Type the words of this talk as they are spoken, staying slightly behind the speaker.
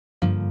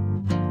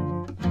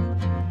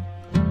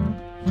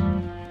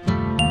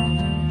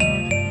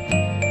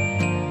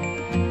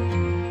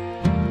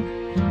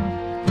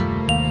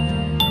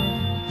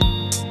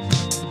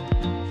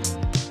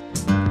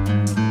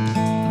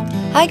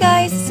Hi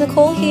guys, it's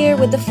Nicole here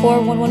with the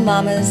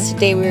 411Mommas.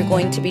 Today we're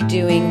going to be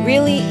doing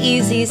really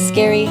easy,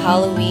 scary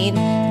Halloween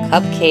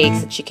cupcakes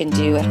that you can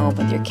do at home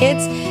with your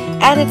kids,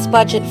 and it's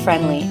budget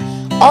friendly.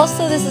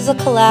 Also, this is a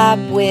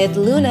collab with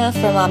Luna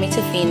from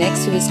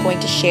Mommy2Phoenix, who is going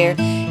to share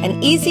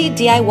an easy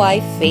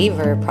DIY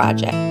favor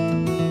project.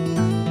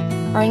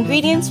 Our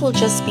ingredients will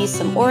just be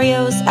some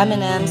Oreos,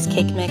 M&Ms,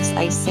 cake mix,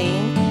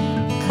 icing,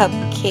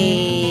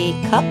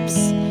 cupcake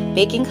cups,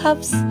 baking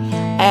cups,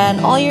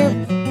 and all your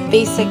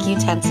basic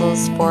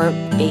utensils for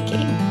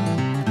baking.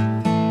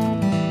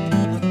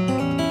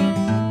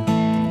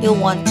 You'll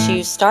want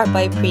to start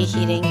by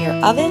preheating your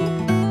oven.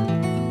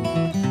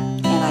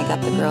 And I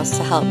got the girls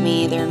to help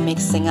me. They're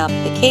mixing up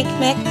the cake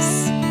mix.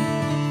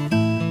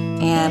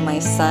 And my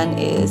son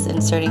is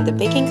inserting the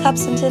baking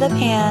cups into the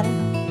pan.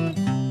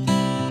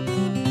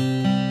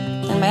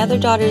 And my other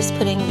daughter is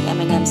putting the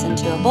M&Ms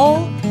into a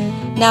bowl.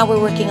 Now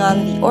we're working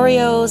on the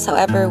Oreos.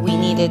 However, we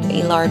needed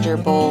a larger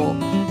bowl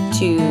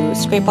to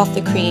scrape off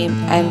the cream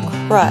and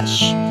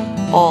crush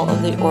all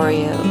of the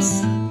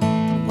Oreos.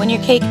 When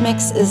your cake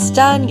mix is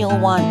done, you'll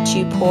want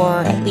to pour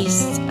at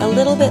least a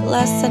little bit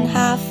less than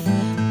half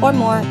or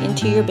more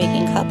into your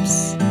baking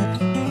cups.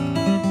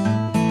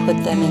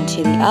 Put them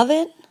into the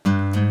oven.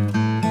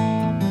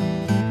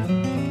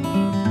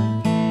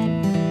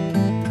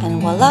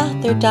 And voila,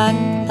 they're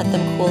done. Let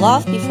them cool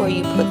off before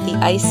you put the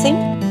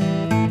icing.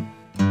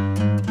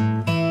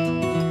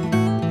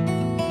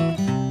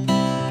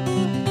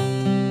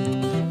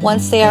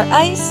 Once they are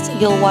iced,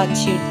 you'll want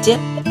to dip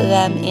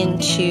them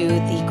into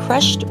the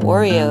crushed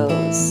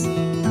Oreos.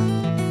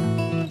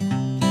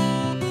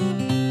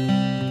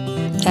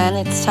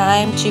 And it's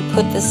time to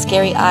put the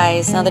scary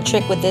eyes. Now the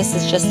trick with this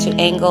is just to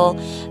angle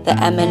the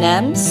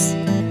M&Ms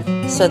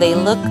so they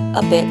look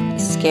a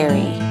bit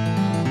scary.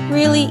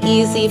 Really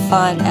easy,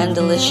 fun, and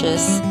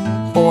delicious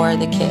for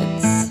the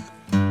kids.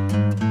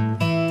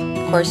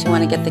 Of course, you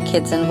want to get the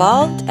kids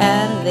involved,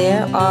 and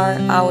there are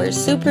our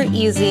super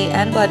easy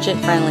and budget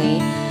friendly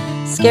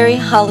scary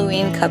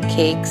Halloween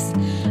cupcakes.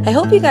 I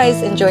hope you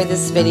guys enjoyed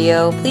this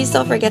video. Please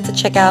don't forget to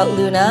check out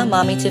Luna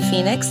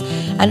Mommy2Phoenix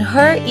and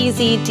her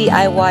easy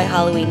DIY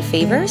Halloween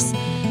favors.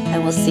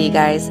 And we'll see you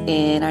guys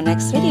in our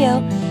next video.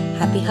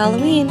 Happy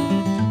Halloween!